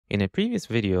In a previous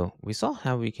video, we saw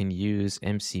how we can use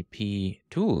MCP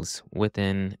tools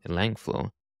within Langflow.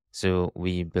 So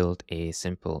we built a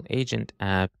simple agent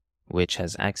app which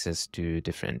has access to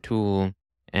different tools.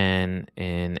 And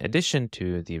in addition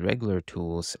to the regular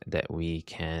tools that we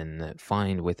can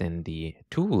find within the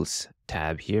Tools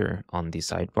tab here on the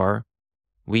sidebar,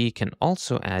 we can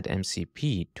also add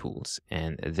MCP tools,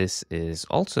 and this is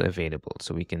also available.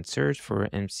 So we can search for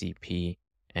MCP,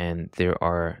 and there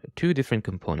are two different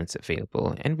components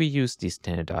available. And we use the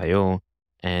standard.io,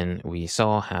 and we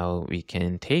saw how we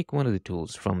can take one of the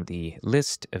tools from the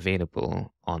list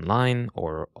available online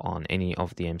or on any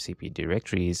of the MCP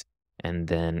directories, and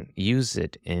then use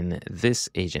it in this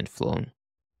agent flow.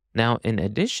 Now, in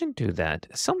addition to that,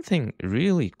 something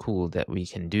really cool that we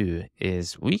can do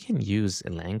is we can use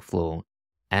Langflow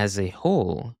as a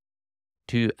whole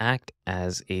to act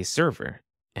as a server.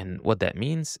 And what that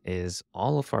means is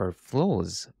all of our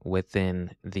flows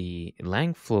within the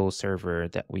Langflow server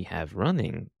that we have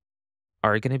running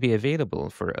are going to be available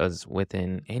for us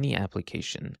within any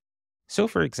application. So,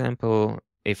 for example,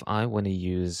 if I want to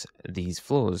use these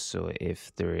flows, so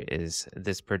if there is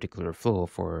this particular flow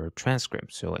for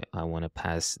transcript, so I want to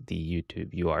pass the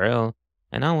YouTube URL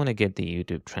and I want to get the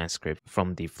YouTube transcript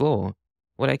from the flow,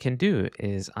 what I can do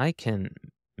is I can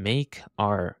make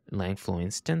our Langflow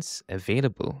instance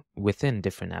available within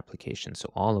different applications.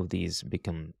 So all of these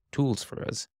become tools for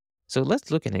us. So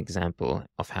let's look at an example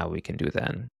of how we can do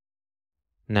that.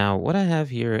 Now, what I have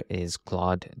here is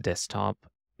Claude Desktop.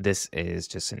 This is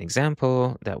just an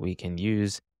example that we can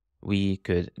use. We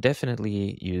could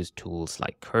definitely use tools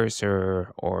like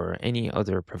Cursor or any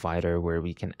other provider where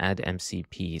we can add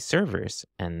MCP servers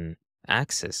and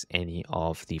access any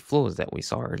of the flows that we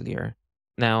saw earlier.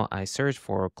 Now, I searched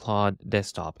for Claude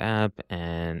Desktop app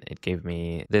and it gave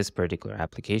me this particular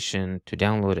application to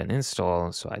download and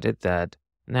install. So I did that.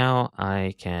 Now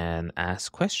I can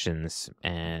ask questions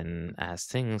and ask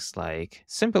things like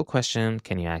simple question,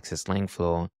 can you access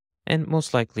Langflow? And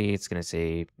most likely it's going to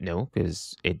say no,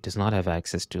 because it does not have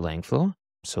access to Langflow.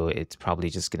 So it's probably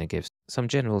just going to give some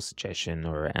general suggestion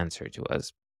or answer to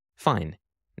us. Fine.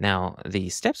 Now the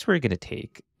steps we're going to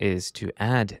take is to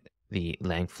add the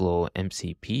Langflow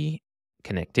MCP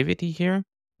connectivity here.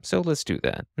 So let's do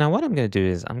that. Now what I'm going to do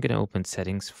is I'm going to open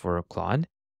settings for Claude.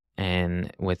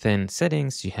 And within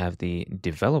settings, you have the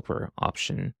developer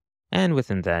option. And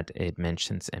within that, it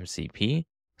mentions MCP.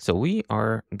 So we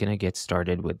are going to get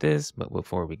started with this. But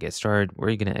before we get started,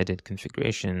 we're going to edit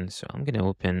configuration. So I'm going to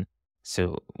open.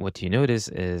 So what you notice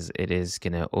is it is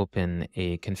going to open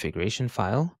a configuration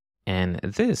file. And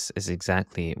this is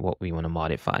exactly what we want to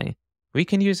modify. We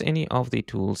can use any of the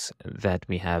tools that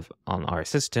we have on our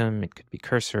system. It could be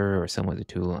Cursor or some other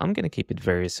tool. I'm going to keep it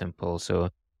very simple. So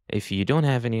if you don't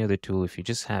have any other tool, if you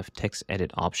just have text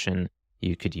edit option,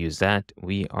 you could use that.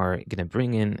 We are going to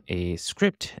bring in a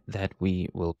script that we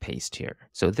will paste here.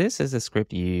 So this is the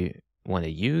script you want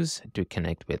to use to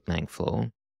connect with Langflow.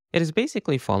 It is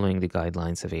basically following the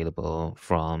guidelines available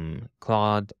from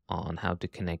Claude on how to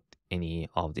connect any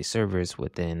of the servers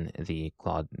within the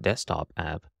Claude Desktop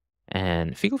app.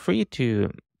 And feel free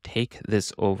to take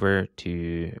this over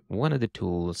to one of the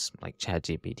tools like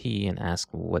ChatGPT and ask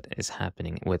what is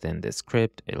happening within this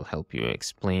script. It'll help you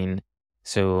explain.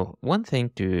 So one thing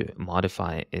to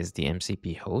modify is the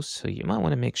MCP host. So you might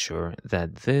want to make sure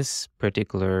that this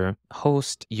particular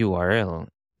host URL,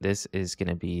 this is going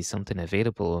to be something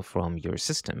available from your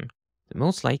system.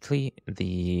 Most likely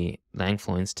the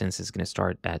Langflow instance is going to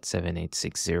start at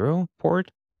 7860 port.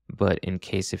 But in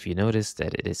case if you notice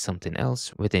that it is something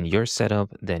else within your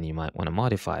setup, then you might want to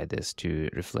modify this to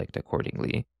reflect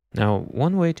accordingly. Now,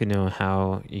 one way to know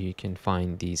how you can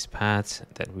find these paths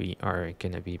that we are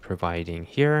going to be providing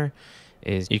here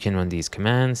is you can run these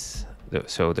commands.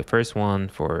 So the first one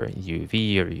for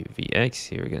UV or UVX,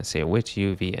 you're going to say which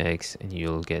UVX and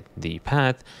you'll get the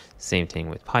path. Same thing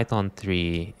with Python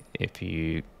 3. If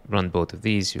you run both of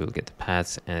these, you'll get the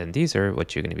paths, and these are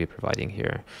what you're going to be providing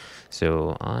here.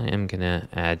 So I am going to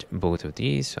add both of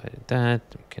these. So I did that.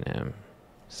 I'm going to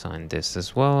assign this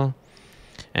as well.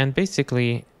 And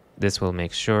basically, this will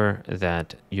make sure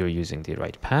that you're using the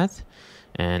right path.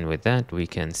 And with that, we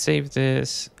can save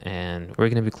this, and we're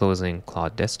going to be closing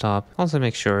Claude Desktop. Also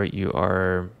make sure you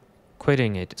are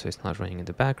quitting it so it's not running in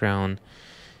the background.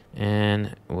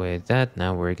 And with that,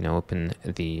 now we're going to open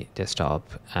the desktop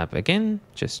app again,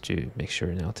 just to make sure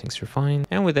now things are fine.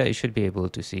 And with that, you should be able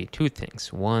to see two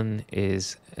things. One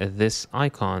is this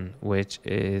icon, which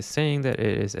is saying that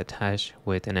it is attached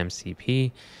with an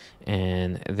MCP.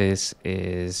 And this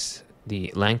is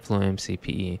the Langflow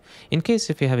MCP. In case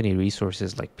if you have any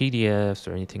resources like PDFs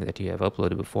or anything that you have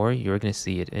uploaded before, you're going to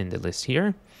see it in the list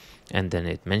here. And then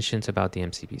it mentions about the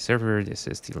MCP server. This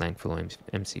is the Langflow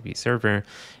MCP server.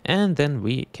 And then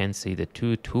we can see the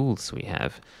two tools we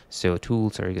have. So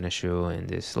tools are going to show in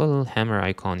this little hammer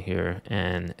icon here,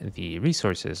 and the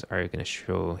resources are going to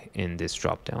show in this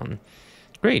dropdown.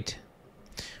 Great.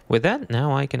 With that,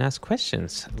 now I can ask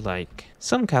questions like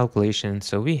some calculation.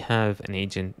 So we have an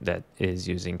agent that is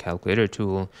using calculator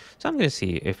tool. So I'm going to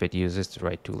see if it uses the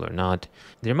right tool or not.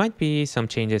 There might be some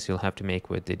changes you'll have to make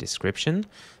with the description.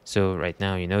 So right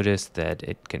now you notice that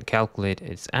it can calculate.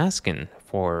 It's asking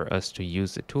for us to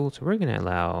use the tool. So we're going to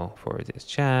allow for this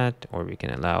chat, or we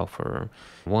can allow for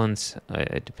once.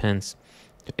 It depends.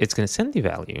 It's going to send the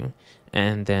value,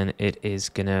 and then it is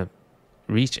going to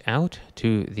reach out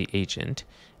to the agent,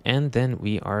 and then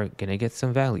we are going to get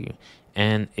some value.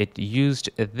 And it used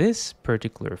this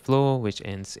particular flow, which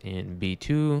ends in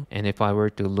B2. And if I were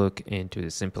to look into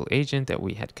the simple agent that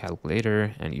we had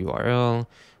calculator and URL,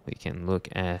 we can look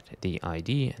at the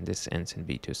ID, and this ends in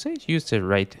B2. So it used the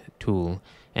right tool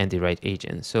and the right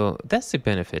agent. So that's the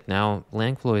benefit. Now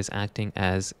Langflow is acting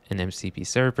as an MCP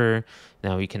server.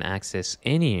 Now you can access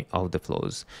any of the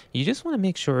flows. You just want to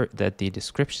make sure that the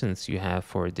descriptions you have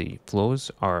for the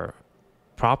flows are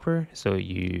proper, so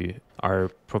you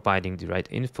are providing the right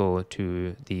info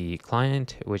to the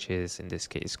client, which is in this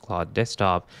case Claude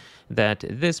Desktop, that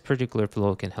this particular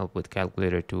flow can help with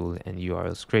calculator tool and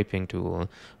URL scraping tool.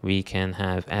 We can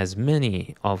have as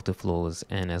many of the flows,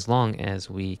 and as long as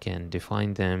we can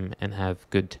define them and have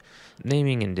good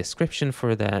naming and description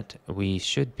for that, we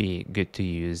should be good to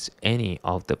use any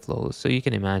of the flows. So you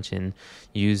can imagine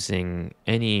using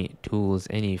any tools,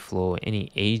 any flow,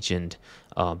 any agent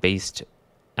based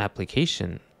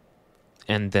application,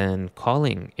 and then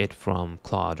calling it from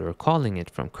Claude, or calling it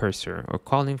from Cursor, or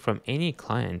calling from any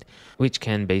client which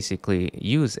can basically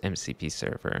use MCP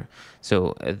server.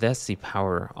 So that's the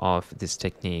power of this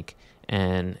technique,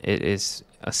 and it is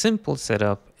a simple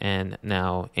setup. And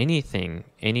now anything,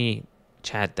 any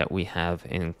chat that we have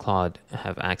in Claude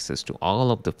have access to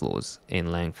all of the flows in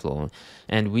Langflow,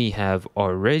 and we have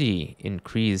already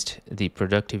increased the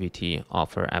productivity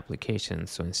of our application.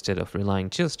 So instead of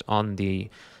relying just on the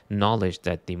knowledge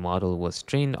that the model was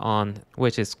trained on,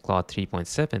 which is Claude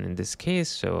 3.7 in this case,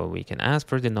 so we can ask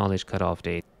for the knowledge cutoff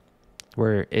date,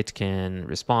 where it can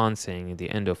respond saying the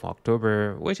end of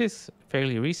October, which is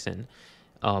fairly recent.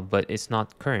 But it's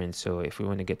not current. So if we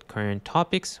want to get current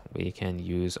topics, we can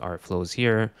use our flows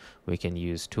here. We can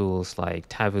use tools like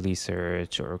Tavily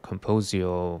Search or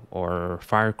Composio or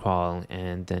Firecrawl,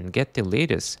 and then get the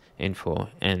latest info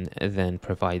and then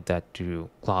provide that to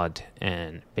Claude,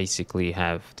 and basically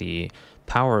have the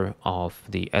power of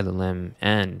the LLM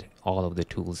and all of the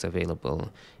tools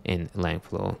available in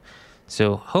Langflow.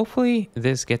 So hopefully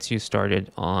this gets you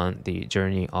started on the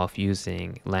journey of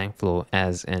using Langflow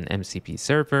as an MCP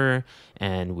server.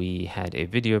 And we had a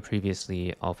video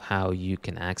previously of how you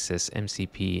can access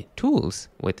MCP tools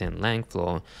within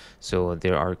Langflow. So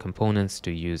there are components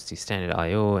to use the standard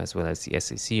IO as well as the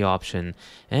SAC option,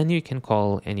 and you can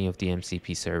call any of the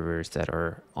MCP servers that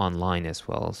are online as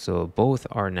well. So both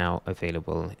are now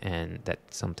available, and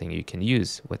that's something you can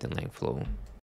use within Langflow.